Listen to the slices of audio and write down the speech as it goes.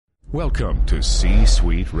Welcome to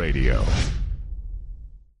C-Suite Radio.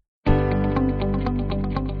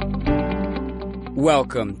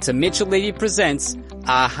 Welcome to Mitchell Levy Presents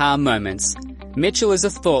Aha Moments. Mitchell is a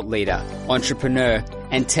thought leader, entrepreneur,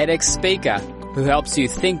 and TEDx speaker who helps you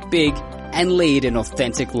think big and lead an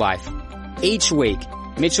authentic life. Each week,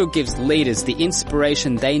 Mitchell gives leaders the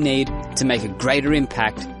inspiration they need to make a greater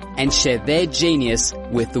impact and share their genius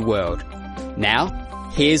with the world.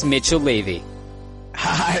 Now, here's Mitchell Levy.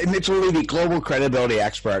 Hi, Mitchell Levy, global credibility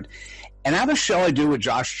expert. And I have a show I do with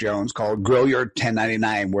Josh Jones called Grow Your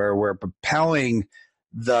 1099, where we're propelling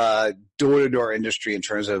the door-to-door industry in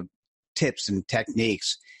terms of tips and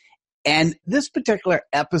techniques. And this particular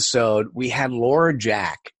episode, we had Laura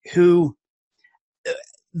Jack, who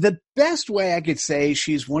the best way I could say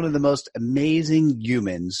she's one of the most amazing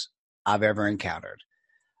humans I've ever encountered.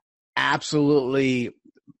 Absolutely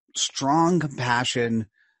strong compassion,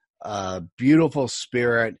 beautiful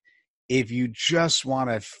spirit. If you just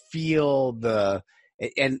want to feel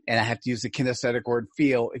and I have to use the kinesthetic word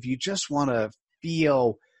feel, if you just want to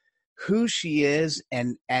feel who she is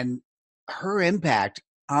and her impact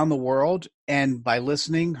on the world, and by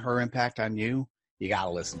listening, her impact on you, you got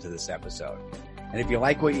to listen to this episode. And if you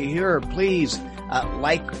like what you hear, please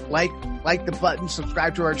like the button,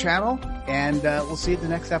 subscribe to our channel, and we'll see you at the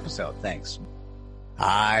next episode. Thanks.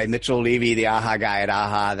 Hi, Mitchell Levy, the AHA guy at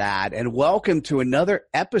AHA That, and welcome to another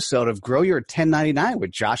episode of Grow Your 1099 with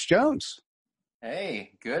Josh Jones.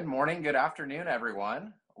 Hey, good morning, good afternoon,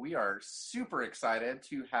 everyone. We are super excited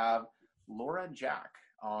to have Laura Jack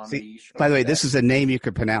on the show. By the way, today. this is a name you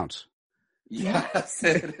could pronounce. Yes,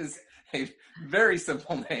 it is a very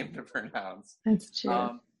simple name to pronounce. That's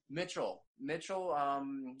true. Mitchell,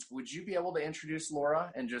 would you be able to introduce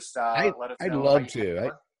Laura and just let us know? I'd love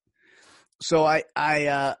to. So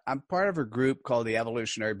I'm part of a group called the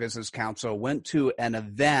Evolutionary Business Council. Went to an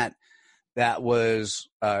event that was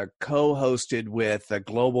co-hosted with the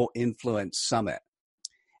Global Influence Summit.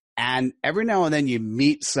 And every now and then you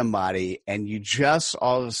meet somebody and you just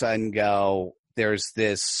all of a sudden go, there's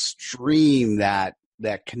this stream that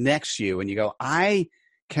connects you, and you go, I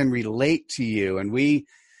can relate to you. And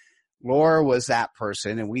Laura was that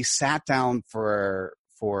person, and we sat down for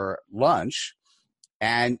lunch.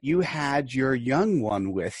 And you had your young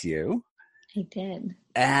one with you. I did.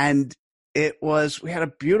 And we had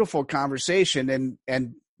a beautiful conversation.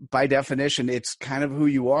 And by definition, it's kind of who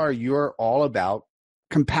you are. You're all about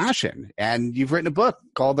compassion. And you've written a book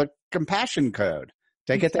called The Compassion Code.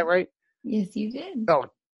 Did I get that right? Yes, you did. Oh,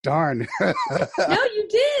 darn. No, you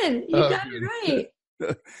did. You got it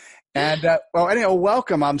right. And anyhow,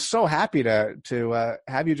 welcome. I'm so happy to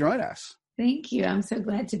have you join us. Thank you. I'm so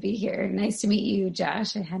glad to be here. Nice to meet you,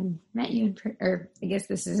 Josh. I hadn't met you or I guess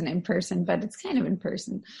this isn't in person, but it's kind of in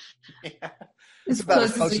person. Yeah. It's about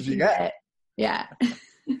as close as you get. Yeah.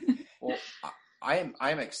 Well, I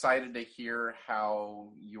am excited to hear how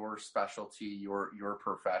your specialty, your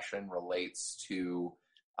profession relates to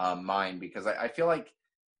mine, because I feel like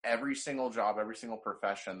every single job, every single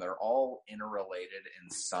profession, they're all interrelated in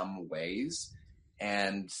some ways.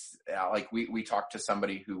 And like we talked to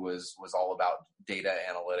somebody who was all about data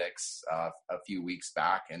analytics a few weeks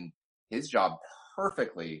back, and his job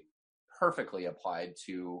perfectly applied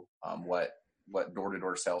to what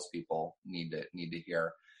door-to-door salespeople need to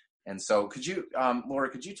hear. And so, could you,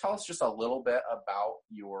 Laura, tell us just a little bit about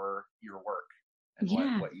your work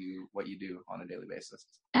and what you do on a daily basis?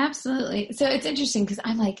 Absolutely. So it's interesting because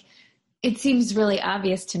I'm like, it seems really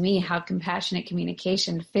obvious to me how compassionate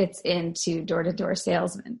communication fits into door-to-door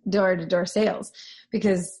sales,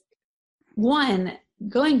 because one,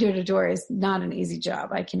 going door-to-door is not an easy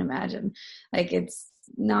job. I can imagine. Like, it's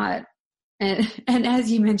not. And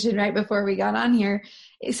as you mentioned right before we got on here,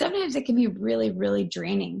 sometimes it can be really, really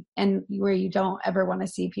draining, and where you don't ever want to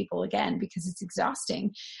see people again because it's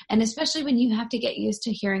exhausting. And especially when you have to get used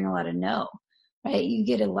to hearing a lot of no. Right? You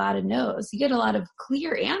get a lot of no's. You get a lot of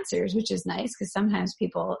clear answers, which is nice, because sometimes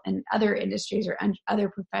people in other industries or other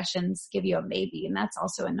professions give you a maybe, and that's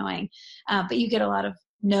also annoying. But you get a lot of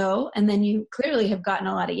no, and then you clearly have gotten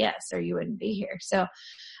a lot of yes, or you wouldn't be here. So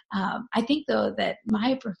I think, though, that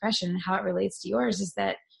my profession and how it relates to yours is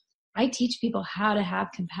that I teach people how to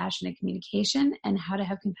have compassionate communication and how to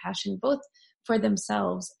have compassion both for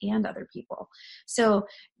themselves and other people. So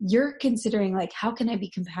you're considering, like, how can I be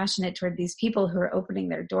compassionate toward these people who are opening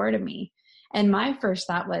their door to me? And my first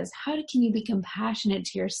thought was, how can you be compassionate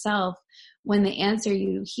to yourself when the answer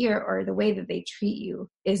you hear or the way that they treat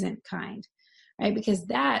you isn't kind, right? Because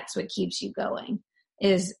that's what keeps you going,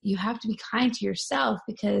 is you have to be kind to yourself,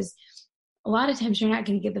 because a lot of times you're not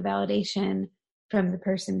going to get the validation from the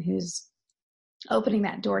person who's opening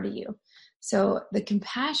that door to you. So the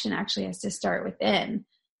compassion actually has to start within.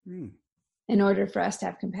 In order for us to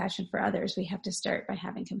have compassion for others, we have to start by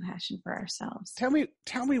having compassion for ourselves. Tell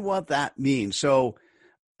me what that means. So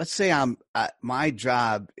let's say my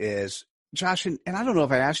job is, Josh, and I don't know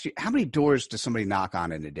if I asked you, how many doors does somebody knock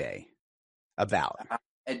on in a day? About?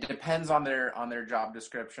 It depends on their job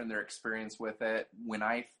description, their experience with it. When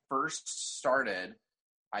I first started,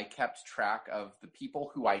 I kept track of the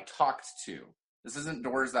people who I talked to. This isn't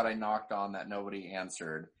doors that I knocked on that nobody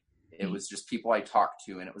answered. It was just people I talked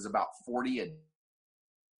to, and it was about 40 a day.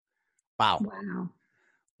 Wow. Wow.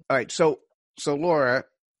 All right. So Laura,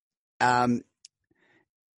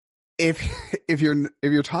 if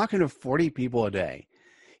you're talking to 40 people a day,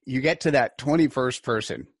 you get to that 21st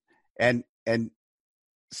person, and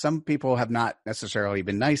some people have not necessarily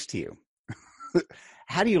been nice to you.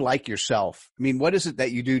 How do you like yourself? I mean, what is it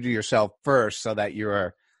that you do to yourself first so that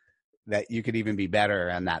you could even be better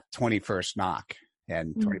on that 21st knock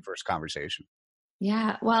and 21st conversation?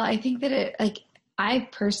 Yeah. Well, I think that I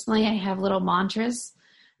have little mantras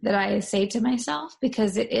that I say to myself,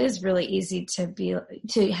 because it is really easy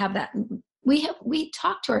to have that. We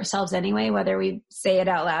talk to ourselves anyway, whether we say it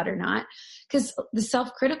out loud or not, because the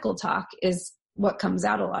self-critical talk is what comes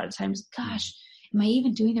out a lot of times. Gosh, am I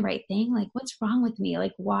even doing the right thing? Like, what's wrong with me?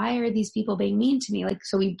 Like, why are these people being mean to me? Like,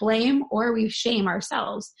 so we blame or we shame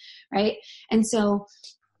ourselves. Right. And so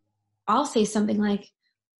I'll say something like,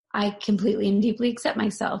 I completely and deeply accept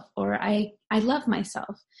myself, or I love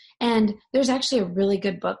myself. And there's actually a really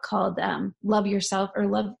good book called Love Yourself, or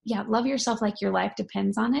Love Yourself Like Your Life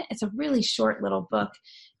Depends on It. It's a really short little book.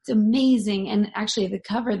 It's amazing. And actually the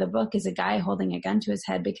cover of the book is a guy holding a gun to his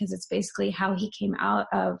head, because it's basically how he came out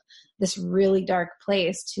of this really dark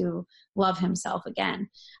place to love himself again.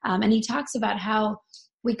 And he talks about how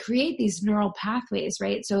we create these neural pathways,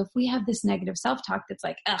 right? So if we have this negative self-talk that's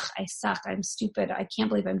like, ugh, I suck, I'm stupid, I can't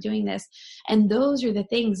believe I'm doing this. And those are the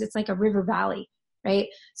things, it's like a river valley, right?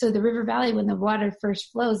 So the river valley, when the water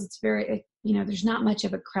first flows, it's very, there's not much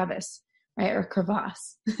of a crevice, right? Or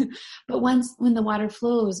crevasse. But when the water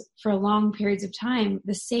flows for long periods of time,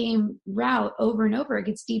 the same route over and over, it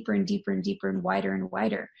gets deeper and deeper and deeper and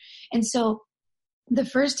wider. And so the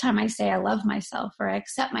first time I say I love myself or I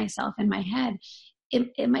accept myself in my head,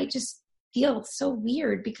 it might just feel so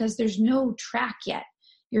weird because there's no track yet.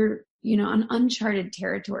 You're, on uncharted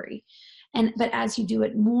territory. But as you do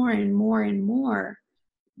it more and more and more,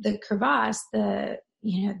 the crevasse, the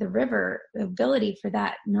river, the ability for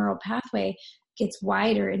that neural pathway gets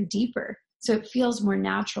wider and deeper. So it feels more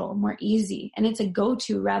natural, more easy. And it's a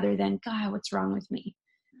go-to rather than, God, what's wrong with me?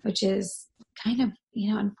 Which is kind of,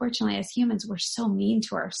 unfortunately, as humans, we're so mean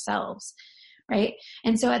to ourselves. Right.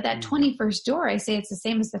 And so at that 21st door, I say it's the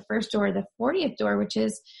same as the first door, the 40th door, which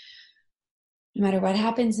is no matter what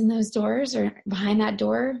happens in those doors or behind that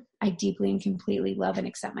door, I deeply and completely love and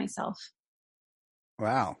accept myself.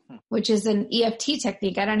 Wow. Which is an EFT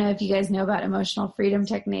technique. I don't know if you guys know about emotional freedom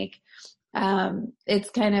technique. It's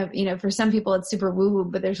kind of, for some people it's super woo-woo,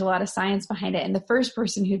 but there's a lot of science behind it. And the first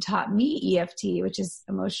person who taught me EFT, which is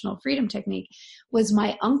emotional freedom technique, was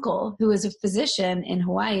my uncle, who was a physician in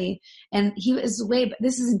Hawaii. And he was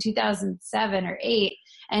this is in 2007 or 8.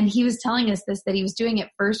 And he was telling us that he was doing it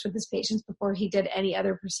first with his patients before he did any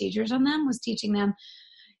other procedures on them, was teaching them,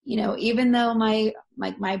 even though my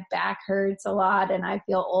back hurts a lot and I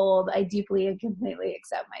feel old, I deeply and completely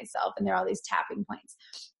accept myself. And there are all these tapping points.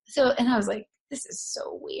 So, and I was like, this is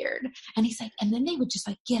so weird. And he's like, and then they would just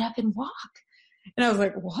get up and walk. And I was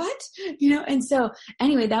like, what? And so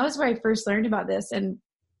anyway, that was where I first learned about this.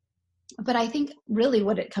 But I think really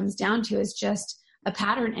what it comes down to is just a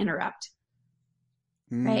pattern interrupt.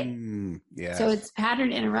 Right. Yeah. So it's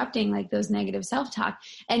pattern interrupting, like those negative self-talk.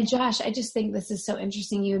 And Josh, I just think this is so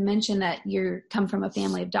interesting. You mentioned that you come from a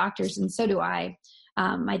family of doctors, and so do I.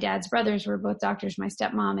 My dad's brothers were both doctors. My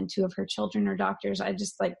stepmom and 2 of her children are doctors. I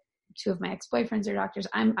just 2 of my ex-boyfriends are doctors.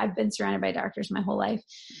 I've been surrounded by doctors my whole life.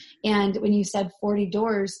 And when you said 40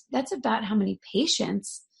 doors, that's about how many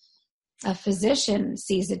patients a physician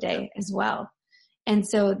sees a day as well. And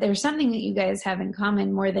so there's something that you guys have in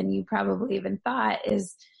common more than you probably even thought,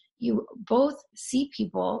 is you both see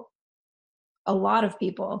people, a lot of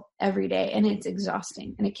people every day, and it's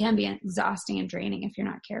exhausting. And it can be exhausting and draining if you're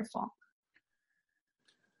not careful.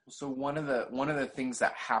 So one of the things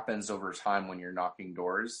that happens over time when you're knocking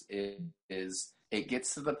doors is it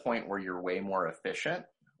gets to the point where you're way more efficient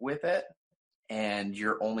with it, and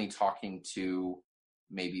you're only talking to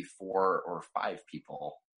maybe 4 or 5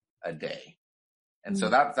 people a day. And so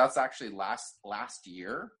that's actually last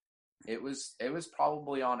year, it was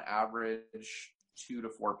probably on average 2 to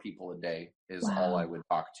 4 people a day is all I would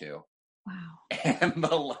talk to. Wow. And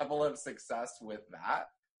the level of success with that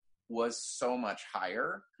was so much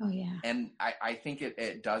higher. Oh yeah. And I think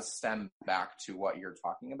it does stem back to what you're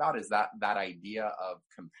talking about, is that idea of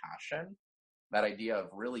compassion, that idea of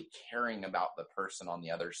really caring about the person on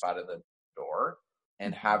the other side of the door,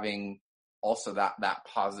 and having also that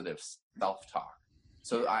positive self-talk.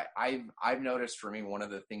 So I've noticed for me, one of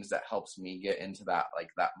the things that helps me get into that, like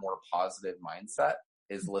that more positive mindset,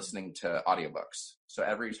 is listening to audiobooks. So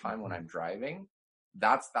every time when I'm driving,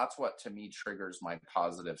 that's what to me triggers my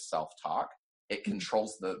positive self-talk. It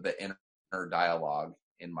controls the inner dialogue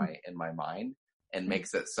in my mind, and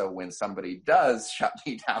makes it so when somebody does shut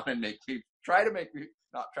me down and try to make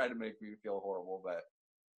me feel horrible, but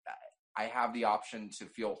I have the option to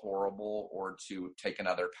feel horrible or to take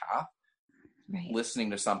another path. Right.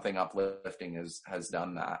 Listening to something uplifting has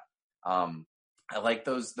done that. I like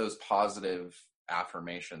those positive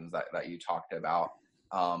affirmations that you talked about.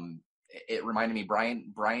 It reminded me,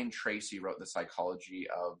 Brian Tracy wrote The Psychology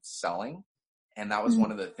of Selling. And that was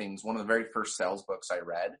one of the very first sales books I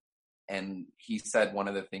read. And he said, one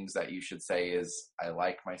of the things that you should say is, I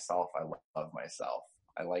like myself. I love myself.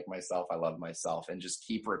 I like myself. I love myself. And just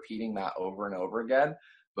keep repeating that over and over again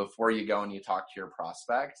before you go and you talk to your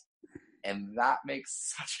prospect. And that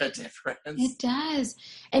makes such a difference. It does.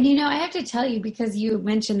 And, I have to tell you, because you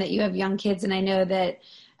mentioned that you have young kids, and I know that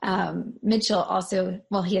Mitchell also,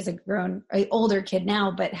 well, he has an older kid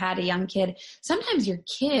now, but had a young kid. Sometimes your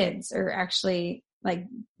kids are actually like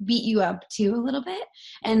beat you up too a little bit.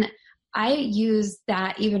 And I use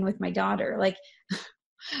that even with my daughter. Like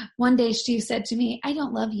one day she said to me, I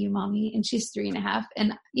don't love you, Mommy. And she's 3.5.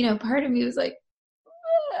 And, part of me was like,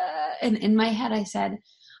 and in my head I said,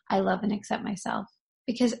 I love and accept myself,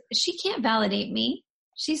 because she can't validate me.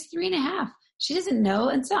 She's 3.5. She doesn't know.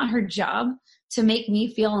 It's not her job to make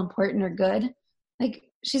me feel important or good. Like,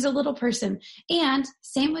 she's a little person. And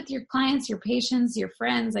same with your clients, your patients, your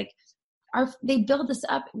friends, like they build us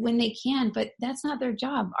up when they can, but that's not their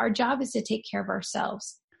job. Our job is to take care of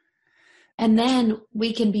ourselves. And then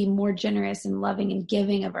we can be more generous and loving and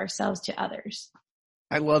giving of ourselves to others.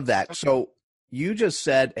 I love that. So you just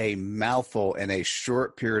said a mouthful in a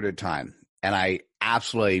short period of time. And I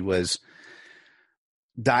absolutely was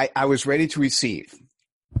ready to receive.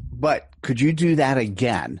 But could you do that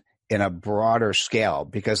again in a broader scale?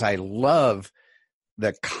 Because I love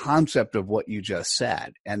the concept of what you just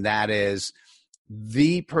said. And that is,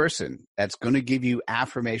 the person that's going to give you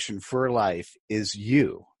affirmation for life is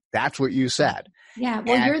you. That's what you said. Yeah.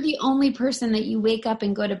 Well, you're the only person that you wake up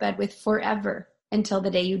and go to bed with forever until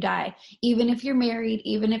the day you die, even if you're married,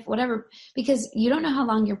 even if whatever, because you don't know how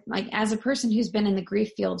long you're, like, as a person who's been in the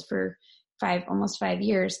grief field for almost 5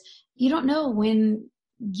 years, you don't know when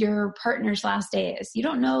your partner's last day is. You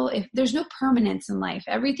don't know if there's no permanence in life.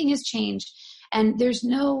 Everything has changed, and there's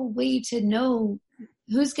no way to know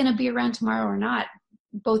who's going to be around tomorrow or not,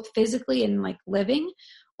 both physically and like living,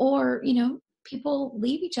 or, people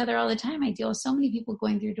leave each other all the time. I deal with so many people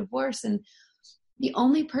going through divorce, and the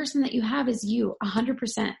only person that you have is you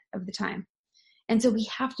 100% of the time. And so we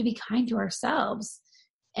have to be kind to ourselves.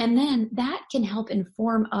 And then that can help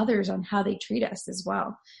inform others on how they treat us as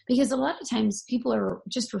well. Because a lot of times people are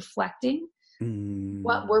just reflecting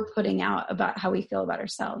what we're putting out about how we feel about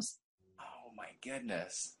ourselves. Oh my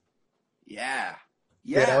goodness. Yeah.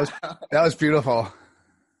 Yeah, that was beautiful.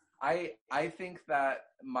 I think that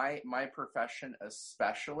my profession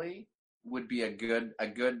especially would be a good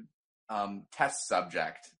test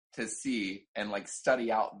subject to see and like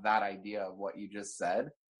study out that idea of what you just said,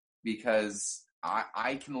 because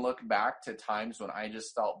I can look back to times when I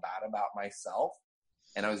just felt bad about myself,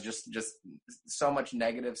 and I was just so much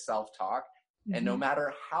negative self-talk. Mm-hmm. And no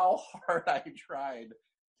matter how hard I tried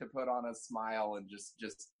to put on a smile and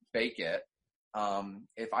just fake it,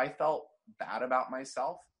 if I felt bad about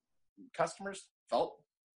myself, customers felt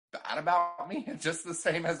bad about me just the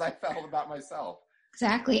same as I felt about myself.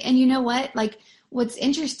 Exactly. And you know what? Like, what's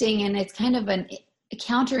interesting, and it's kind of a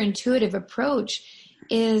counterintuitive approach,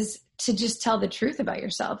 is to just tell the truth about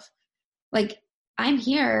yourself. Like, I'm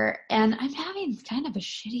here and I'm having kind of a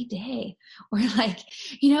shitty day, or like,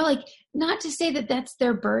 not to say that that's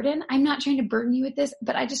their burden. I'm not trying to burden you with this,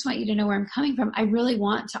 but I just want you to know where I'm coming from. I really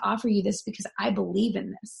want to offer you this because I believe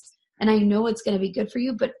in this and I know it's going to be good for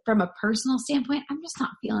you. But from a personal standpoint, I'm just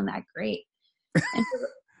not feeling that great. And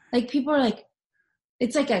like, people are like,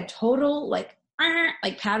 it's like a total like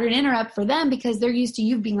pattern interrupt for them, because they're used to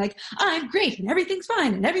you being like, I'm great and everything's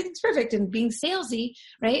fine and everything's perfect and being salesy,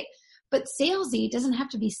 right? But salesy doesn't have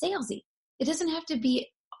to be salesy. It doesn't have to be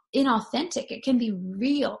inauthentic. It can be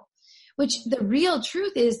real. which the real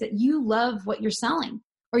truth is that you love what you're selling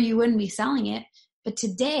or you wouldn't be selling it. But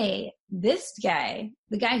today, this guy,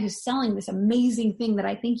 the guy who's selling this amazing thing that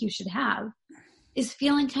I think you should have, is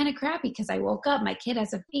feeling kind of crappy because I woke up, my kid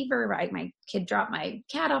has a fever, right? My kid dropped my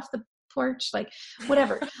cat off the porch, like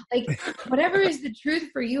whatever. Like whatever is the truth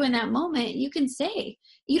for you in that moment, you can say.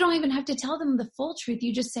 You don't even have to tell them the full truth.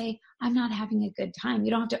 You just say, I'm not having a good time.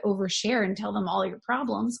 You don't have to overshare and tell them all your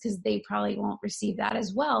problems because they probably won't receive that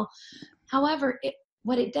as well. However,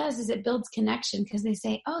 what it does is it builds connection because they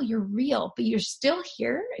say, oh, you're real, but you're still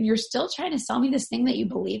here and you're still trying to sell me this thing that you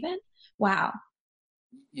believe in. Wow.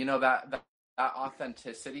 You know, that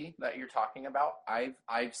authenticity that you're talking about, I've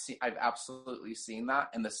absolutely seen that.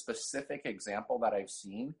 And the specific example that I've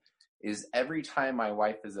seen is every time my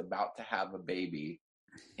wife is about to have a baby,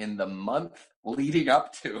 in the month leading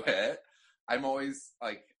up to it, I'm always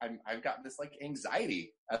like, I've got this like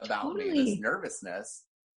anxiety about me, this nervousness.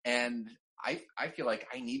 And I feel like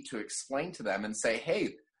I need to explain to them and say,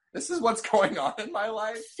 hey, this is what's going on in my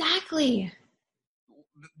life. Exactly.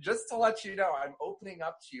 Just to let you know, I'm opening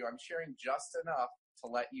up to you. I'm sharing just enough to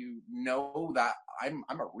let you know that I'm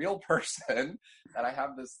a real person, that I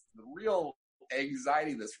have this real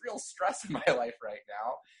anxiety, this real stress in my life right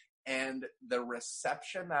now. And the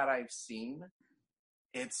reception that I've seen,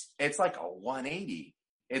 it's like a 180.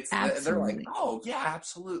 They're like, oh yeah,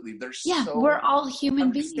 absolutely. We're all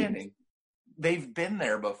human beings. They've been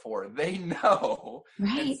there before. They know.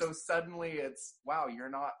 Right. And so suddenly it's, wow, you're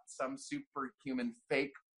not some superhuman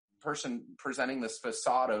fake person presenting this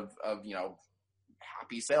facade of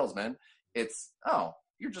happy salesman. It's, oh,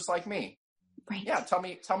 you're just like me. Right. Yeah. Tell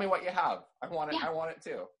me what you have. I want it. Yeah. I want it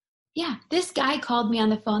too. Yeah. This guy called me on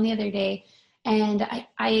the phone the other day, and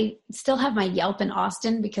I still have my Yelp in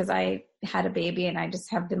Austin because I had a baby and I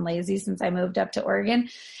just have been lazy since I moved up to Oregon.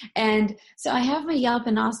 And so I have my Yelp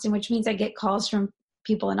in Austin, which means I get calls from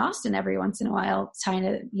people in Austin every once in a while trying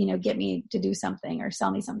to, get me to do something or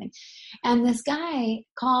sell me something. And this guy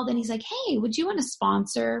called and he's like, hey, would you want to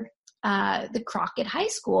sponsor the Crockett High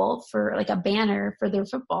School for like a banner for their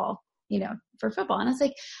football, for football? And I was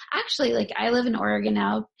like, actually, like I live in Oregon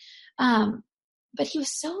now. But he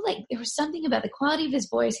was so like, there was something about the quality of his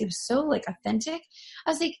voice. He was so like authentic.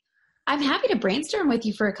 I was like, I'm happy to brainstorm with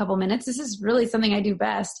you for a couple minutes. This is really something I do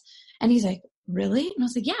best. And he's like, really? And I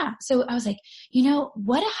was like, yeah. So I was like,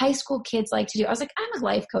 what do high school kids like to do? I was like, I'm a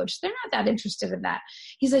life coach. They're not that interested in that.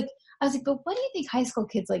 He's like, I was like, but what do you think high school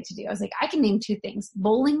kids like to do? I was like, I can name two things: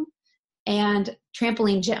 bowling and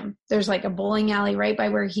trampoline gym. There's like a bowling alley right by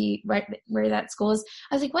where that school is.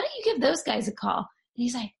 I was like, why don't you give those guys a call? And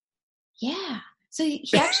he's like, yeah. So he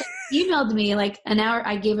actually emailed me like an hour.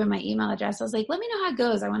 I gave him my email address. I was like, let me know how it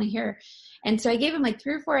goes. I want to hear. And so I gave him like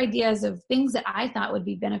 3 or 4 ideas of things that I thought would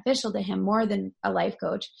be beneficial to him more than a life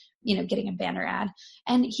coach, getting a banner ad.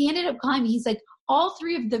 And he ended up calling me. He's like, all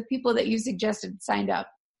 3 of the people that you suggested signed up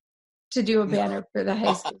to do a banner for the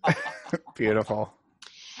high school. Beautiful.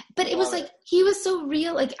 But it was like, he was so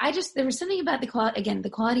real. Like there was something about the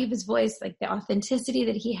quality of his voice, like the authenticity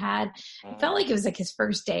that he had. It felt like it was like his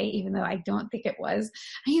first day, even though I don't think it was.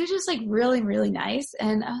 And he was just like really, really nice.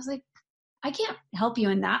 And I was like, I can't help you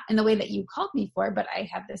in the way that you called me for, but I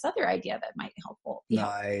have this other idea that might help.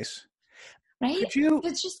 Nice. Right?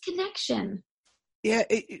 It's just connection. Yeah.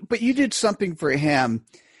 But you did something for him,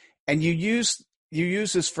 and you used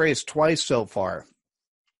this phrase twice so far,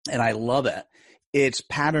 and I love it. It's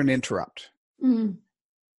pattern interrupt. Mm.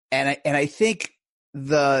 And I think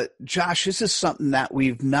Josh, this is something that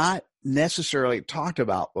we've not necessarily talked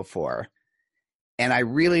about before. And I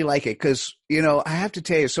really like it because, I have to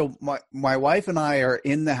tell you, so my wife and I are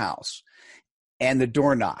in the house and the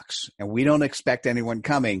door knocks and we don't expect anyone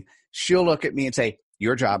coming. She'll look at me and say,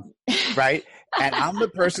 your job, right? And I'm the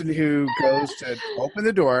person who goes to open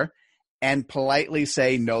the door and politely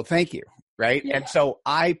say, no, thank you. Right. Yeah. And so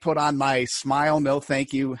I put on my smile, no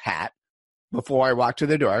thank you hat before I walk to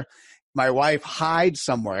the door. My wife hides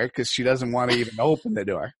somewhere because she doesn't want to even open the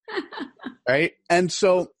door. Right. And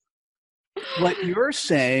so what you're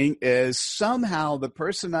saying is somehow the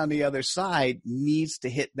person on the other side needs to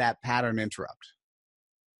hit that pattern interrupt.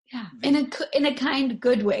 Yeah. In a kind,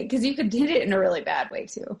 good way, because you could hit it in a really bad way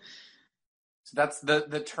too. So that's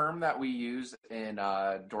the term that we use in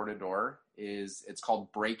door to door. It's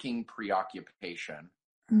called breaking preoccupation.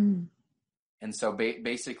 Mm. And so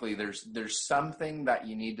basically there's something that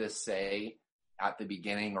you need to say at the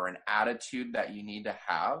beginning, or an attitude that you need to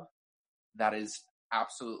have that is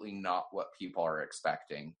absolutely not what people are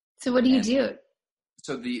expecting. So what do you do?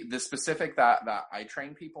 So the specific that I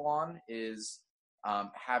train people on is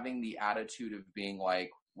having the attitude of being like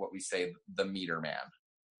what we say, the meter man.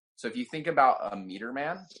 So if you think about a meter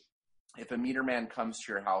man, if a meter man comes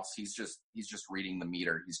to your house, he's just reading the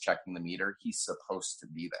meter. He's checking the meter. He's supposed to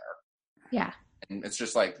be there. Yeah. And it's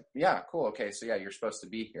just like, yeah, cool. Okay. So yeah, you're supposed to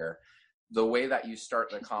be here. The way that you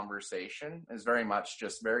start the conversation is very much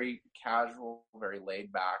just very casual, very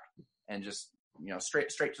laid back, and just,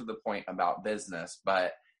 straight to the point about business.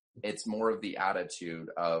 But it's more of the attitude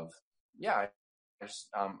of, yeah,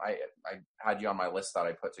 I had you on my list that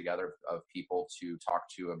I put together of people to talk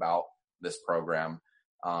to about this program.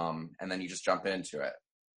 And then you just jump into it.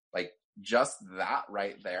 Like just that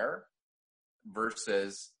right there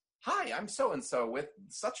versus, hi, I'm so-and-so with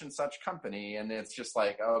such and such company. And it's just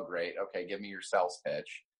like, oh, great. Okay. Give me your sales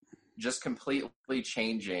pitch. Just completely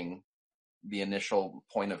changing the initial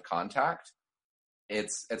point of contact.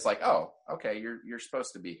 It's like, oh, okay. You're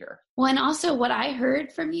supposed to be here. Well, and also what I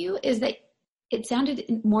heard from you is that it sounded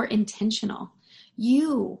more intentional.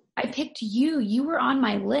 I picked you were on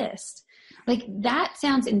my list. Like that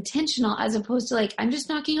sounds intentional as opposed to like, I'm just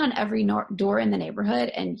knocking on every door in the neighborhood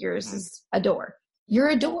and yours is a door. You're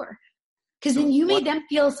a door. Because then you made them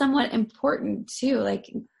feel somewhat important too. Like,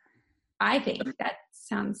 I think that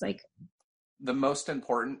sounds like. The most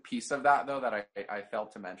important piece of that though, that I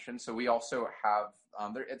failed to mention. So we also have,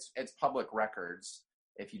 it's public records.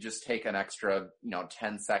 If you just take an extra,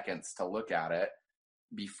 10 seconds to look at it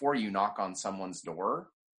before you knock on someone's door,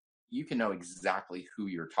 you can know exactly who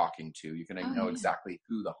you're talking to. You can know exactly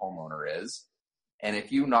who the homeowner is. And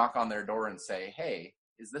if you knock on their door and say, hey,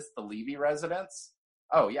 is this the Levy residence?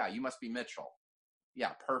 Oh yeah, you must be Mitchell.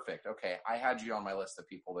 Yeah, perfect. Okay, I had you on my list of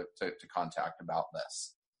people to contact about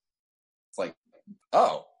this. It's like,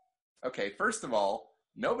 oh, okay, first of all,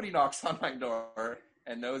 nobody knocks on my door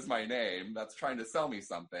and knows my name that's trying to sell me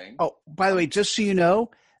something. Oh, by the way, just so you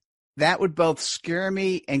know, that would both scare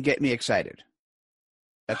me and get me excited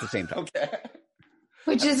at the same time. Okay.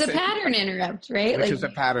 Which is a pattern interrupt, right? Which is a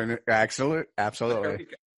pattern. Absolutely.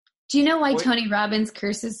 Do you know why Tony Robbins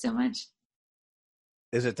curses so much?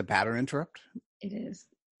 Is it the pattern interrupt? It is.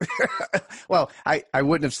 Well, I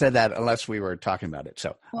wouldn't have said that unless we were talking about it.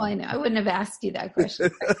 So. Well, I know. I wouldn't have asked you that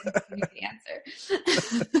question. I didn't give you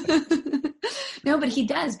the answer. No, but he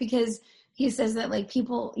does, because he says that like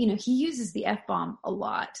people, he uses the F-bomb a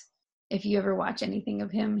lot. If you ever watch anything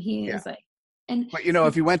of him, he is like, but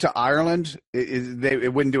if you went to Ireland,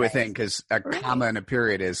 it wouldn't do a thing because a comma and a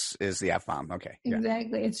period is the F-bomb. Okay. Yeah.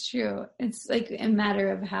 Exactly. It's true. It's like a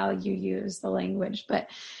matter of how you use the language, but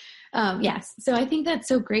yes. So I think that's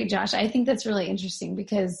so great, Josh. I think that's really interesting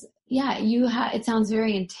because it sounds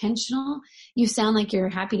very intentional. You sound like you're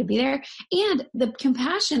happy to be there. And the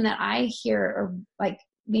compassion that I hear or like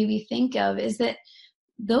maybe think of is that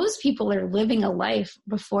those people are living a life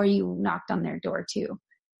before you knocked on their door too.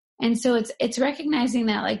 And so it's recognizing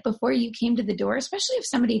that like before you came to the door, especially if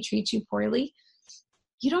somebody treats you poorly,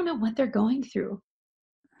 you don't know what they're going through.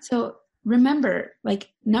 So remember, like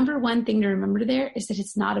number one thing to remember there is that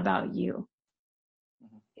it's not about you.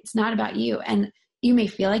 It's not about you. And you may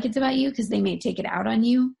feel like it's about you because they may take it out on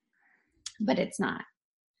you, but it's not.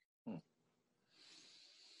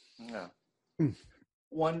 Yeah.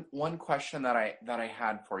 One question that I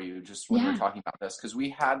had for you just when we're talking about this, because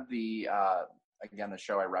we had the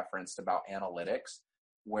show I referenced about analytics,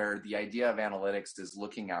 where the idea of analytics is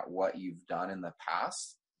looking at what you've done in the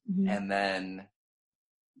past and then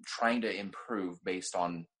trying to improve based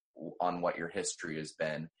on what your history has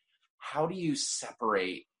been. How do you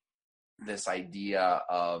separate this idea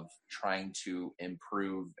of trying to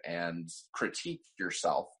improve and critique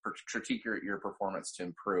yourself, critique your performance to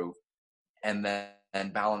improve, and then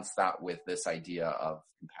balance that with this idea of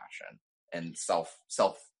compassion and self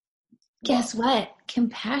Guess what?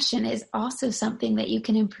 Compassion is also something that you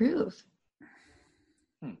can improve.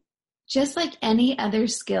 Just like any other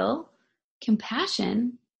skill,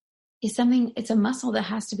 compassion is it's a muscle that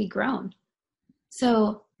has to be grown.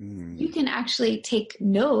 So you can actually take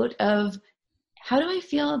note of, how do I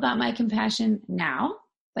feel about my compassion now?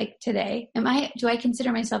 Like today, do I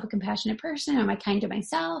consider myself a compassionate person? Am I kind to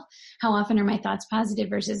myself? How often are my thoughts positive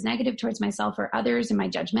versus negative towards myself or others? Am I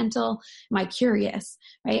judgmental? Am I curious?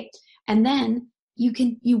 Right? And then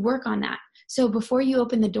you work on that. So before you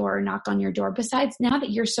open the door or knock on your door, besides now that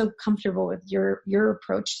you're so comfortable with your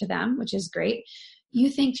approach to them, which is great, you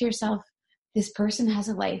think to yourself, this person has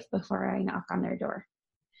a life before I knock on their door.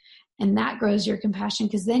 And that grows your compassion,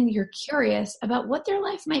 because then you're curious about what their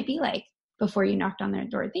life might be like before you knocked on their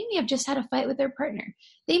door. They may have just had a fight with their partner.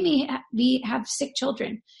 They may have sick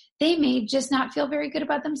children. They may just not feel very good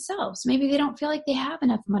about themselves. Maybe they don't feel like they have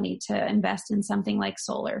enough money to invest in something like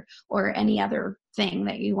solar or any other thing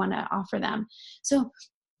that you want to offer them. So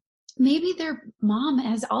maybe their mom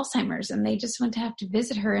has Alzheimer's and they just want to have to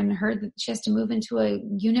visit her and heard that she has to move into a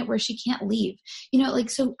unit where she can't leave.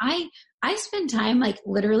 So I spend time like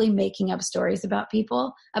literally making up stories about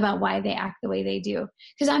people, about why they act the way they do.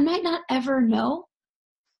 Because I might not ever know,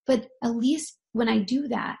 but at least when I do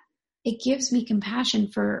that, it gives me compassion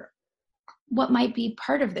for what might be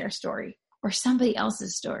part of their story or somebody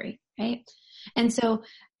else's story, right? And so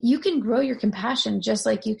you can grow your compassion just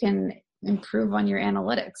like you can improve on your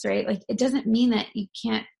analytics, right? Like it doesn't mean that you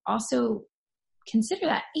can't also consider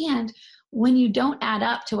that. And when you don't add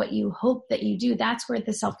up to what you hope that you do, that's where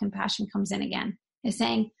the self-compassion comes in again. Is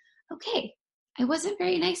saying, okay, I wasn't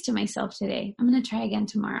very nice to myself today. I'm going to try again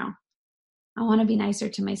tomorrow. I want to be nicer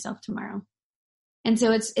to myself tomorrow. And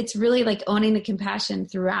so it's really like owning the compassion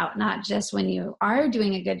throughout, not just when you are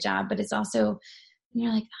doing a good job, but it's also,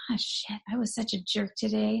 you're like, oh shit, I was such a jerk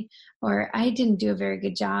today, or I didn't do a very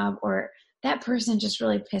good job, or that person just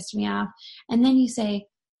really pissed me off. And then you say,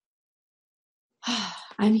 oh,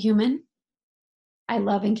 I'm human. I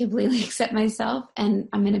love and completely accept myself, and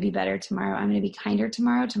I'm going to be better tomorrow. I'm going to be kinder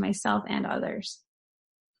tomorrow to myself and others.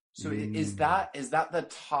 So is that the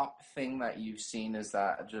top thing that you've seen? Is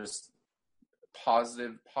that just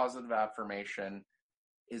positive affirmation?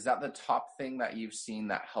 Is that the top thing that you've seen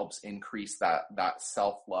that helps increase that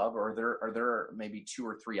self-love? Or are there maybe 2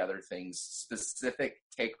 or 3 other things, specific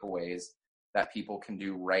takeaways that people can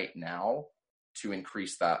do right now to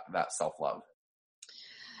increase that self-love?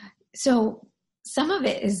 So some of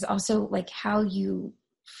it is also like how you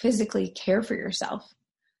physically care for yourself.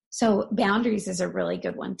 So boundaries is a really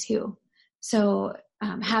good one too. So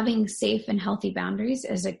having safe and healthy boundaries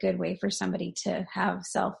is a good way for somebody to have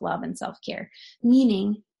self-love and self-care.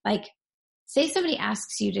 Meaning, like, say somebody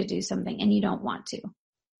asks you to do something and you don't want to.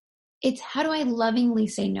 It's how do I lovingly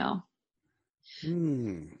say no?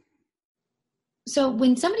 So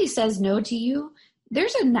when somebody says no to you,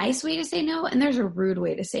 there's a nice way to say no and there's a rude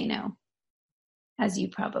way to say no, as you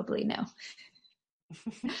probably know.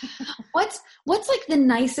 What's like the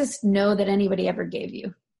nicest no that anybody ever gave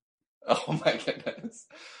you? Oh my goodness.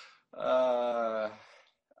 I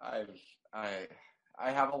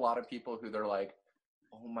have a lot of people who they're like,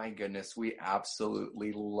 oh my goodness, we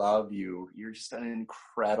absolutely love you. You're just an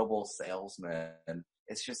incredible salesman.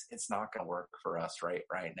 It's not going to work for us right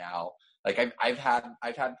now. Like I've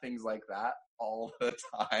had things like that all the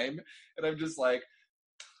time. And I'm just like,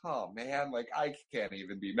 oh man, like I can't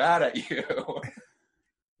even be mad at you.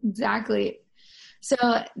 Exactly. So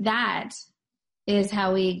that is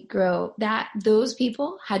how we grow. That those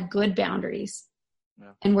people had good boundaries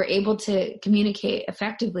and were able to communicate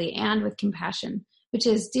effectively and with compassion, which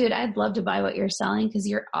is, dude, I'd love to buy what you're selling because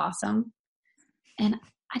you're awesome. And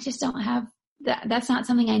I just don't have that. That's not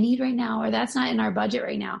something I need right now, or that's not in our budget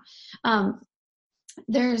right now.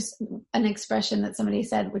 There's an expression that somebody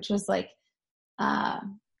said, which was like,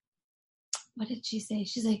 what did she say?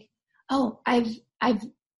 She's like, oh, I've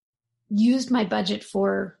used my budget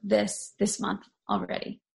for this month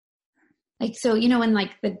already. Like, so, when like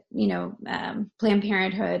the, Planned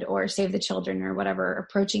Parenthood or Save the Children or whatever are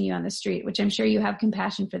approaching you on the street, which I'm sure you have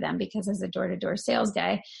compassion for them because as a door-to-door sales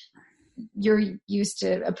guy, you're used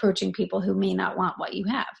to approaching people who may not want what you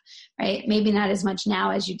have, right? Maybe not as much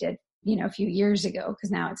now as you did, a few years ago,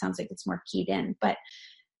 because now it sounds like it's more keyed in. But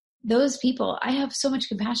those people, I have so much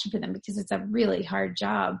compassion for them because it's a really hard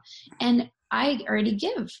job. And I already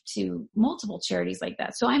give to multiple charities like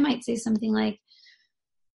that. So I might say something like,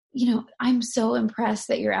 I'm so impressed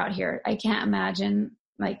that you're out here. I can't imagine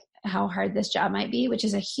like how hard this job might be, which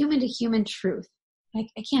is a human to human truth. Like,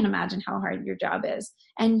 I can't imagine how hard your job is.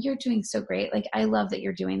 And you're doing so great. Like, I love that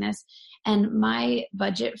you're doing this. And my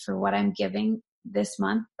budget for what I'm giving this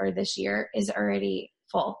month or this year is already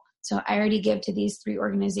full. So I already give to these 3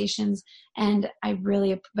 organizations, and I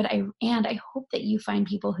hope that you find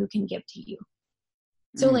people who can give to you.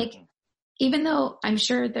 So like, even though I'm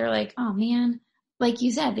sure they're like, oh man, like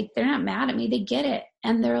you said, they're not mad at me. They get it.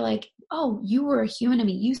 And they're like, oh, you were a human to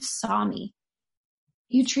me. You saw me.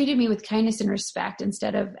 You treated me with kindness and respect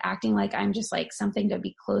instead of acting like I'm just like something to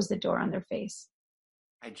be close the door on their face.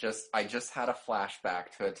 I just had a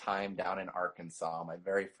flashback to a time down in Arkansas, my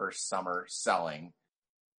very first summer selling.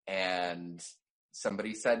 And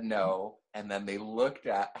somebody said no, and then they looked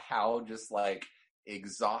at how just like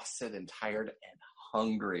exhausted and tired and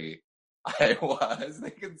hungry I was. They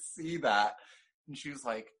could see that. And she was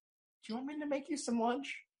like, do you want me to make you some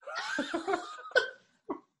lunch?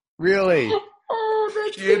 Really? Oh,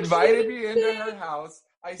 she invited me into her house.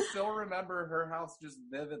 I still remember her house just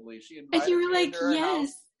vividly. She invited and you were me like, into her yes.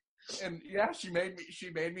 house. And yeah, she made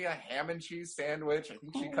me a ham and cheese sandwich. I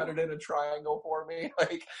think she cut it in a triangle for me.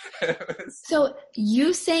 Like, so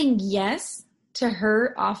you saying yes to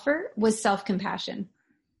her offer was self-compassion.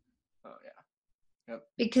 Oh yeah. Yep.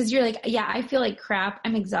 Because you're like, yeah, I feel like crap.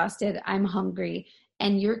 I'm exhausted. I'm hungry.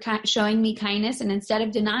 And you're showing me kindness. And instead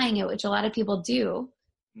of denying it, which a lot of people do,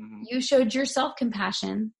 you showed your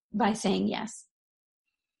self-compassion by saying yes.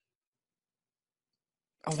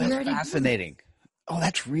 Oh, that's fascinating. Oh,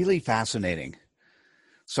 that's really fascinating.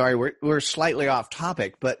 Sorry, we're slightly off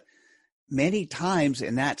topic, but many times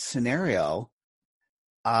in that scenario,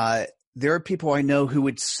 there are people I know who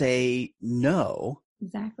would say no.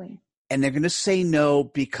 Exactly. And they're going to say no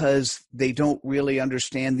because they don't really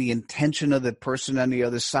understand the intention of the person on the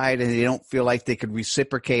other side, and they don't feel like they could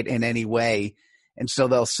reciprocate in any way. And so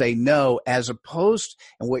they'll say no, as opposed,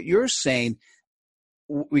 and what you're saying,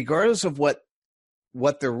 regardless of what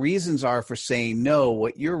the reasons are for saying no,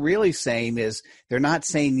 what you're really saying is they're not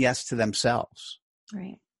saying yes to themselves.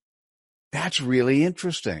 Right. That's really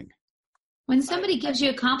interesting. When somebody gives you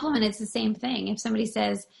a compliment, it's the same thing. If somebody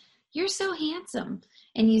says, "You're so handsome,"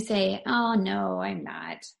 and you say, "Oh, no, I'm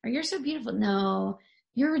not," or "You're so beautiful," no,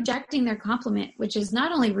 you're rejecting their compliment, which is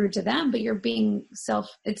not only rude to them, but you're being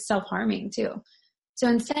it's self-harming too. So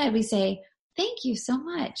instead we say, "Thank you so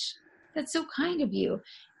much. That's so kind of you."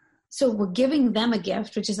 So we're giving them a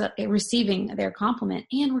gift, which is receiving their compliment,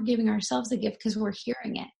 and we're giving ourselves a gift because we're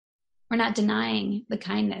hearing it. We're not denying the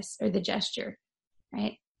kindness or the gesture,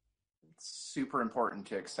 right? It's super important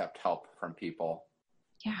to accept help from people.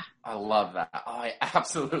 Yeah. I love that. Oh, I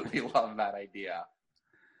absolutely love that idea.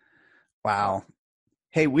 Wow.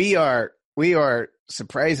 Hey, we are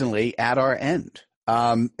surprisingly at our end.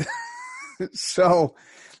 So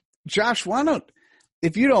Josh, why don't,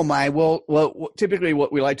 if you don't mind, well, typically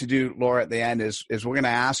what we like to do, Laura, at the end is we're going to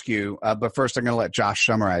ask you, but first I'm going to let Josh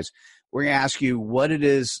summarize. We're going to ask you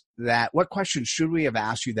what questions should we have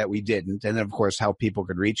asked you that we didn't? And then, of course, how people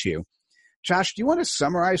could reach you. Josh, do you want to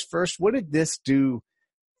summarize first? What did this do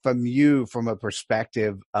from you from a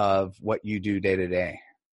perspective of what you do day to day?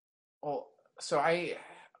 Well, so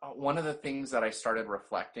one of the things that I started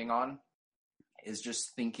reflecting on is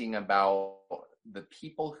just thinking about the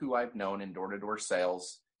people who I've known in door-to-door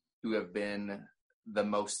sales who have been the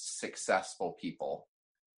most successful people.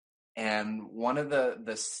 And one of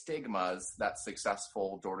the stigmas that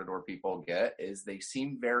successful door-to-door people get is they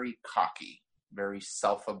seem very cocky, very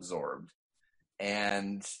self-absorbed.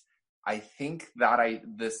 And I think that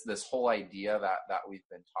this whole idea that we've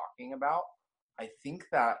been talking about, I think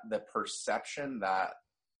that the perception that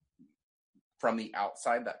from the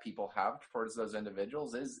outside that people have towards those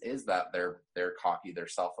individuals is that they're cocky, they're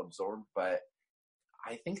self-absorbed. But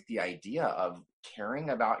I think the idea of caring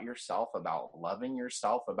about yourself, about loving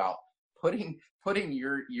yourself, about putting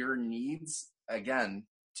your needs, again,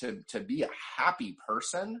 to be a happy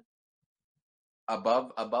person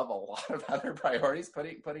above a lot of other priorities,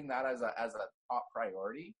 putting that as a top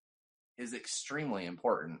priority is extremely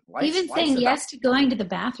important. Even saying yes to going to the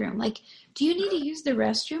bathroom. Like, do you need to use the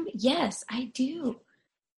restroom? Yes, I do.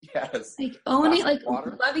 Yes. Like owning, like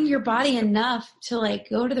loving your body enough to like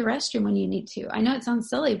go to the restroom when you need to. I know it sounds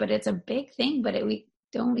silly, but it's a big thing, but we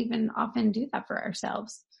don't even often do that for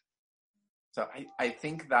ourselves. So I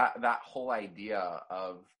think that whole idea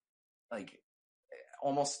of like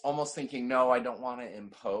almost thinking, no, I don't want to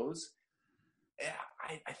impose.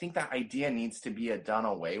 I think that idea needs to be done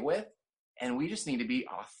away with. And we just need to be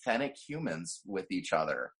authentic humans with each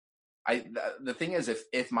other. The thing is,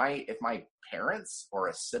 if my parents or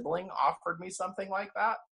a sibling offered me something like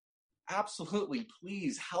that, absolutely,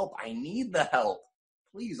 please help. I need the help.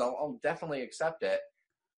 Please, I'll definitely accept it.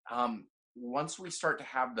 Once we start to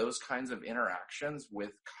have those kinds of interactions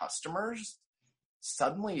with customers,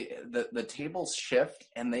 suddenly the tables shift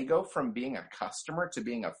and they go from being a customer to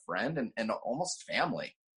being a friend and almost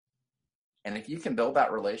family. And if you can build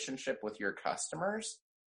that relationship with your customers,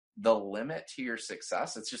 the limit to your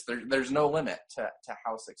success, it's just there's no limit to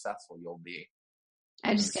how successful you'll be.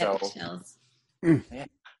 I just get chills.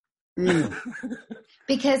 Yeah.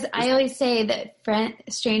 Because I always say that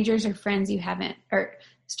strangers are friends you haven't, or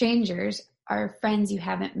strangers are friends you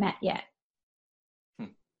haven't met yet.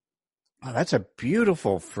 Oh, that's a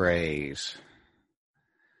beautiful phrase.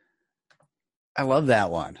 I love that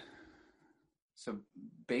one. So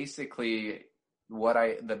basically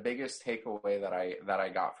the biggest takeaway that I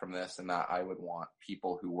got from this, and that I would want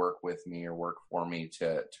people who work with me or work for me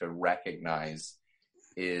to recognize,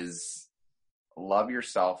 is love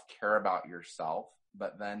yourself, care about yourself,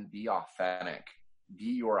 but then be authentic.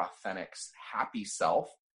 Be your authentic, happy self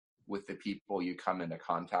with the people you come into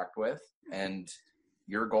contact with. And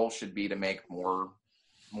your goal should be to make more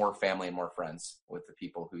family and more friends with the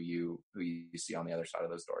people who you see on the other side of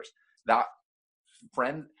those doors. That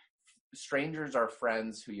strangers are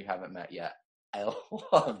friends who you haven't met yet. I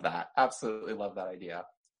love that. Absolutely love that idea.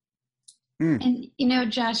 And,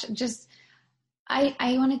 Josh,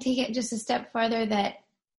 I want to take it just a step farther, that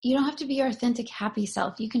you don't have to be your authentic, happy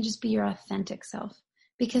self. You can just be your authentic self,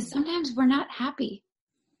 because sometimes we're not happy,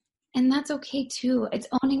 and that's okay too. It's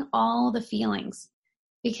owning all the feelings,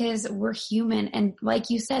 because we're human. And like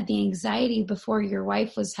you said, the anxiety before your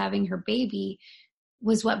wife was having her baby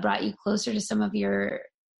was what brought you closer to some of your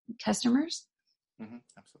customers. Mm-hmm,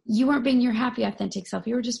 absolutely. You weren't being your happy, authentic self.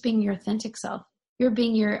 You were just being your authentic self. You're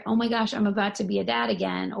being your, oh my gosh, I'm about to be a dad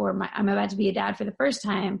again, or I'm about to be a dad for the first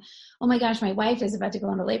time. Oh my gosh, my wife is about to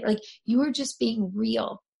go into labor. Like, you were just being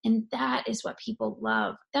real. And that is what people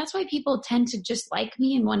love. That's why people tend to just like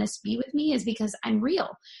me and want to be with me, is because I'm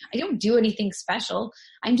real. I don't do anything special.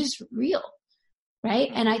 I'm just real.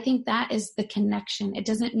 Right. And I think that is the connection. It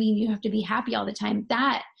doesn't mean you have to be happy all the time.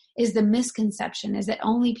 That is the misconception, is that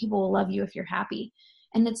only people will love you if you're happy.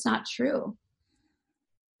 And it's not true.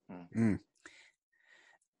 Mm.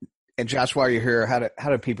 And Josh, while you're here, how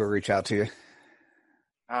do people reach out to you?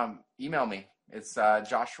 Email me. It's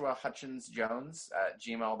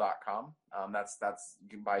joshuahutchinsjones@gmail.com. That's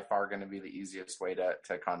by far going to be the easiest way to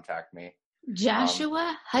contact me.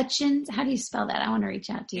 Joshua Hutchins. How do you spell that? I want to reach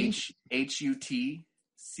out to you. HUTCHINS.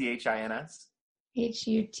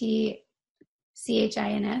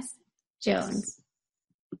 HUTCHINS Jones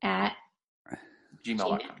at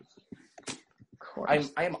gmail.com. I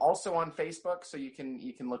am also on Facebook, so you can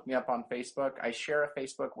look me up on Facebook. I share a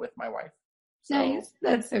Facebook with my wife. So. Nice.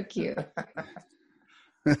 That's so cute.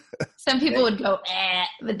 Some people would go,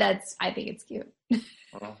 but I think it's cute.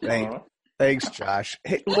 Thanks, Josh.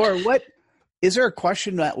 Hey, Laura, is there a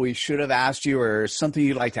question that we should have asked you, or something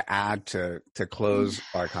you'd like to add to close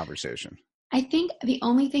our conversation? I think the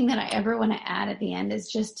only thing that I ever want to add at the end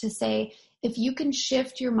is just to say, if you can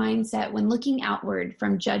shift your mindset when looking outward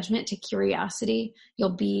from judgment to curiosity,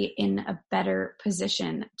 you'll be in a better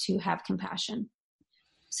position to have compassion.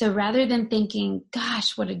 So rather than thinking,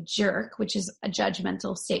 gosh, what a jerk, which is a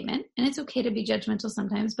judgmental statement, and it's okay to be judgmental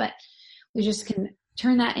sometimes, but we just can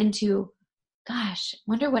turn that into, gosh,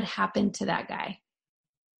 wonder what happened to that guy.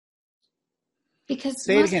 Because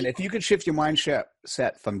say it again. If you could shift your mindset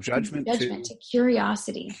from judgment to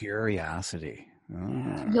curiosity. Curiosity.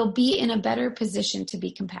 Oh. You'll be in a better position to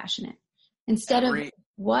be compassionate. Instead of,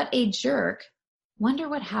 what a jerk, wonder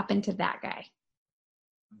what happened to that guy.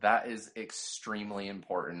 That is extremely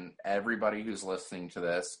important. Everybody who's listening to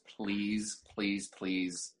this, please, please,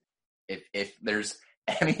 please, if there's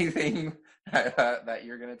anything that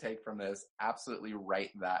you're going to take from this, absolutely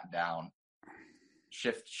write that down.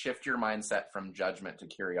 Shift your mindset from judgment to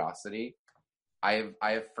curiosity. I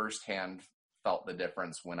have firsthand felt the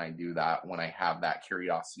difference when I do that, when I have that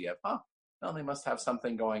curiosity of, well, they must have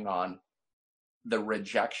something going on. The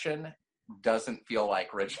rejection doesn't feel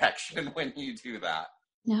like rejection when you do that.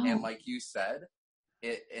 No. And like you said,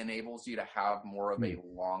 it enables you to have more of a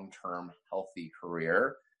long-term healthy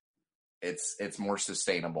career. It's more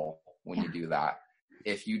sustainable when you do that.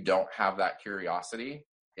 If you don't have that curiosity,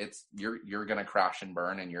 you're going to crash and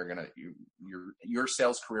burn, and your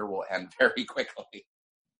sales career will end very quickly.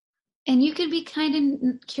 And you can be kind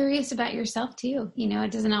of curious about yourself too.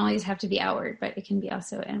 It doesn't always have to be outward, but it can be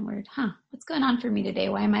also inward. What's going on for me today?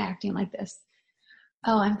 Why am I acting like this?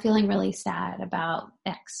 Oh, I'm feeling really sad about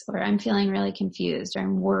X, or I'm feeling really confused, or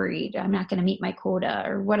I'm worried I'm not going to meet my quota,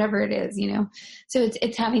 or whatever it is, So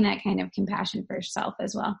it's having that kind of compassion for yourself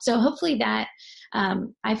as well. So hopefully that,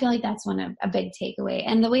 I feel like that's a big takeaway.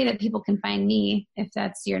 And the way that people can find me, if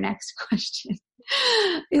that's your next question,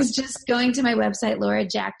 is just going to my website,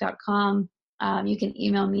 laurajack.com. You can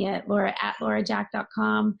email me at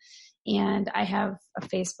laura@laurajack.com. And I have a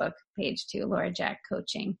Facebook page too, Laura Jack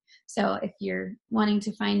Coaching. So if you're wanting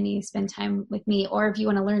to find me, spend time with me, or if you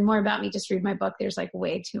want to learn more about me, just read my book. There's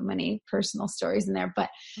way too many personal stories in there, but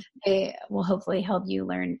they will hopefully help you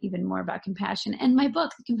learn even more about compassion. And my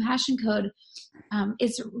book, The Compassion Code,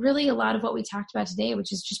 is really a lot of what we talked about today,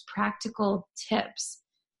 which is just practical tips.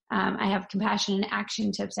 I have compassion and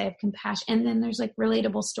action tips. I have compassion. And then there's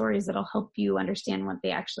relatable stories that'll help you understand what they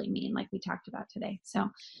actually mean, like we talked about today. So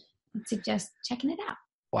I'd suggest checking it out.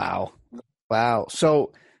 Wow.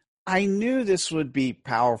 So I knew this would be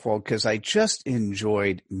powerful because I just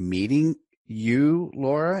enjoyed meeting you,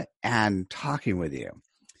 Laura, and talking with you.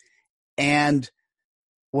 And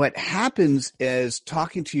what happens is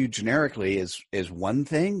talking to you generically is one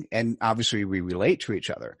thing, and obviously we relate to each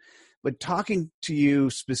other. but talking to you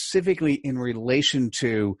specifically in relation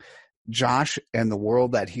to Josh and the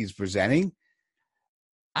world that he's presenting,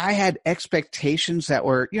 I had expectations that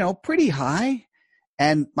were, pretty high.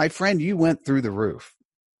 And my friend, you went through the roof.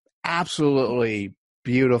 Absolutely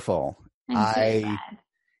beautiful. I'm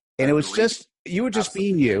and it was just, you were just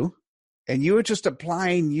being you, and you were just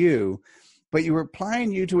applying you, but you were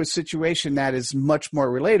applying you to a situation that is much more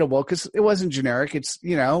relatable because it wasn't generic. It's,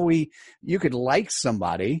 you could like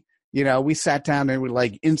somebody, we sat down and we're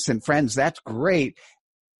like instant friends. That's great.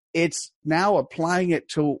 It's now applying it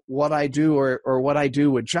to what I do or what I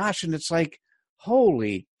do with Josh. And it's like,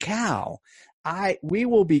 holy cow. We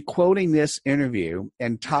will be quoting this interview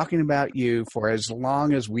and talking about you for as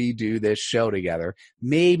long as we do this show together,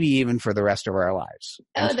 maybe even for the rest of our lives.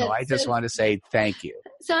 And so I just want to say thank you.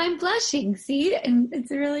 So I'm blushing, see? And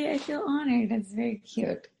it's really, I feel honored. It's very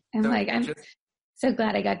cute. And I'm so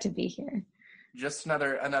glad I got to be here. Just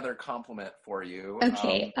another compliment for you.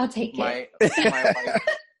 Okay, I'll take it.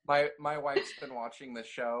 My wife's been watching the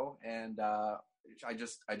show, and I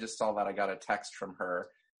just saw that. I got a text from her,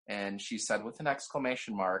 and she said with an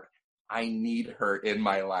exclamation mark, "I need her in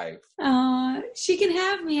my life." Oh, she can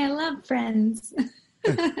have me. I love friends.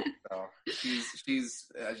 So she's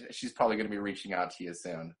probably going to be reaching out to you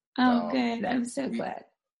soon. Oh, good. I'm so glad.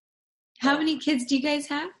 How many kids do you guys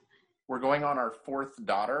have? We're going on our 4th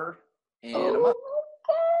daughter in a month.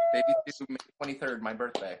 Baby's due May 23rd, my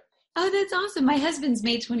birthday. Oh, that's awesome. My husband's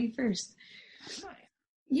May 21st. Nice.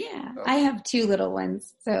 Yeah. I have 2 little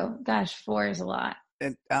ones. So, gosh, 4 is a lot.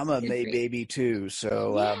 And I'm a May baby too.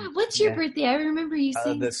 So, what's your birthday? I remember you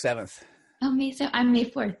saying the 7th. Oh, May 7th. I'm May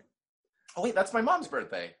 4th. Oh, wait, that's my mom's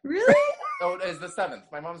birthday. Really? Oh, it is the 7th.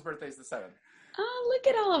 My mom's birthday is the 7th. Oh, look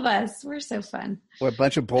at all of us. We're so fun. We're a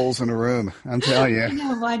bunch of bulls in a room. I'm telling you. I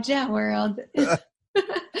know, watch out, world.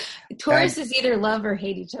 Tauruses either love or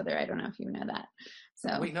hate each other. I don't know if you know that.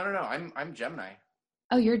 So wait, no. I'm Gemini.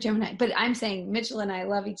 Oh, you're Gemini. But I'm saying Mitchell and I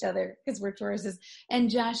love each other because we're Tauruses. And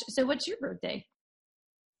Josh, so what's your birthday?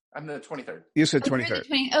 I'm the 23rd. You said 23rd.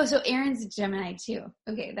 Oh, so Aaron's a Gemini too.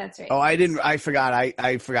 Okay, that's right. Oh, I forgot.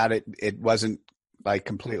 I forgot it. It wasn't like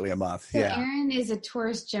completely a month. So yeah. Aaron is a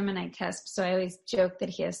Taurus Gemini cusp. So I always joke that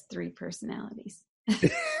he has 3 personalities.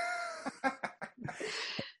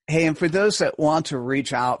 Hey, and for those that want to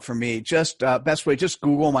reach out for me, just best way, just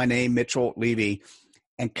Google my name, Mitchell Levy,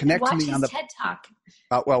 and connect to me on the TED Talk.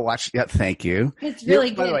 Watch. Yeah, thank you. It's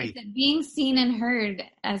really good. Way, being seen and heard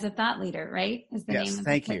as a thought leader, right? Is the name of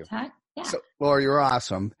the TED Talk. Yeah. So, Laura, you're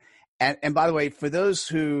awesome. And by the way, for those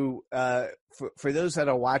who for those that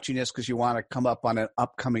are watching this because you want to come up on an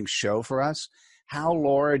upcoming show for us, how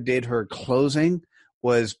Laura did her closing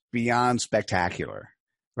was beyond spectacular.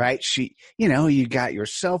 Right? She, you got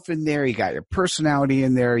yourself in there, you got your personality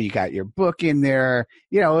in there, you got your book in there.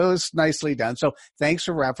 It was nicely done. So thanks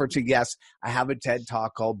for referencing. Yes, I have a TED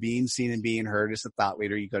Talk called Being Seen and Being Heard as a Thought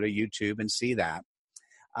Leader. You go to YouTube and see that.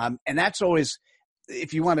 And that's always,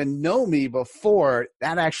 if you want to know me before,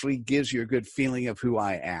 that actually gives you a good feeling of who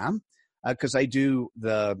I am. Because I do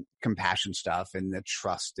the compassion stuff and the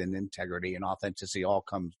trust and integrity and authenticity all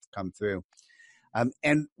come through.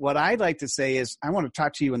 And what I'd like to say is I want to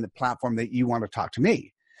talk to you in the platform that you want to talk to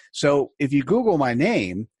me. So if you Google my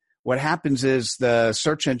name, what happens is the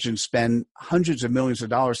search engines spend hundreds of millions of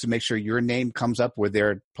dollars to make sure your name comes up with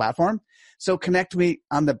their platform. So connect me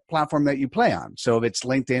on the platform that you play on. So if it's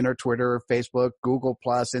LinkedIn or Twitter or Facebook, Google+,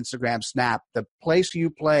 Instagram, Snap, the place you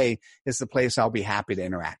play is the place I'll be happy to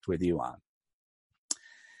interact with you on.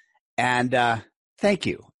 And thank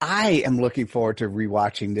you. I am looking forward to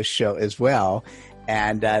rewatching this show as well.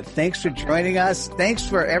 And thanks for joining us. Thanks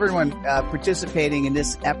for everyone participating in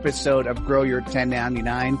this episode of Grow Your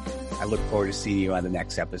 1099. I look forward to seeing you on the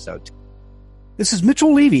next episode. This is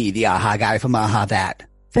Mitchell Levy, the AHA guy from AHA That.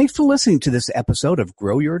 Thanks for listening to this episode of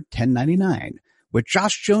Grow Your 1099, where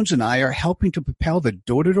Josh Jones and I are helping to propel the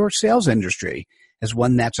door-to-door sales industry as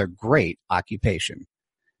one that's a great occupation.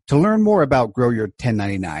 To learn more about Grow Your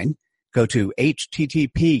 1099, go to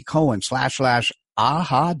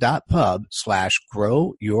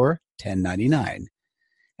http://aha.pub/growyour1099.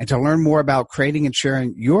 And to learn more about creating and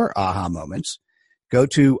sharing your aha moments, go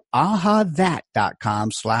to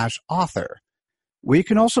ahathat.com/author, where you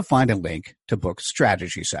can also find a link to book a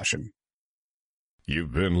strategy session.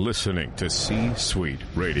 You've been listening to C-Suite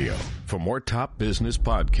Radio. For more top business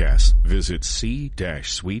podcasts, visit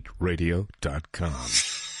c-suiteradio.com.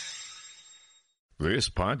 This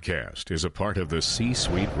podcast is a part of the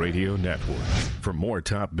C-Suite Radio Network. For more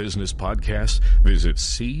top business podcasts, visit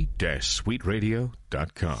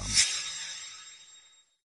c-suiteradio.com.